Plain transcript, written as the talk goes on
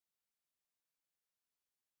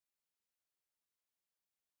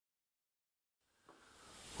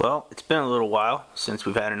Well, it's been a little while since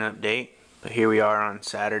we've had an update, but here we are on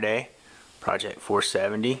Saturday, Project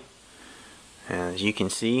 470. And as you can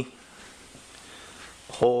see,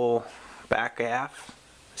 whole back half,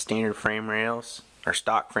 standard frame rails, or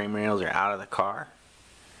stock frame rails are out of the car.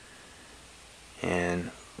 And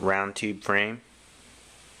round tube frame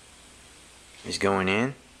is going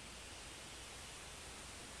in.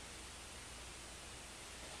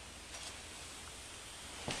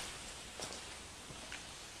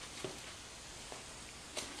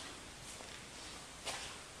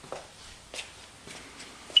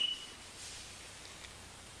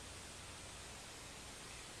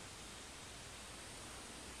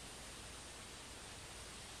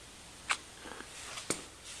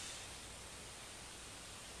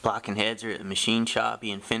 Block and heads are at the machine shop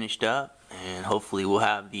being finished up, and hopefully we'll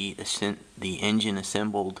have the engine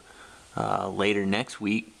assembled later next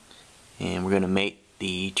week. And we're going to make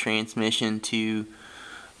the transmission to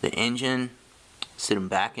the engine, sit them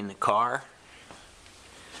back in the car,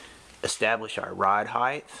 establish our ride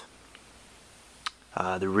height.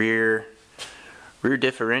 The rear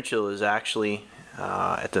differential is actually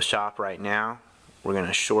at the shop right now. We're going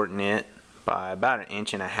to shorten it by about 1.5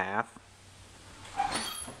 inches.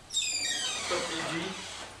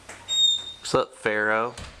 What's up,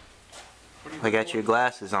 Pharaoh? I got your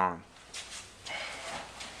glasses on.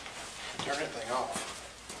 Turn that thing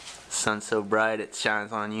off. Sun's so bright it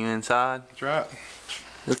shines on you inside. That's right.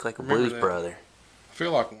 You look like a Blues Brother. I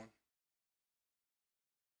feel like one.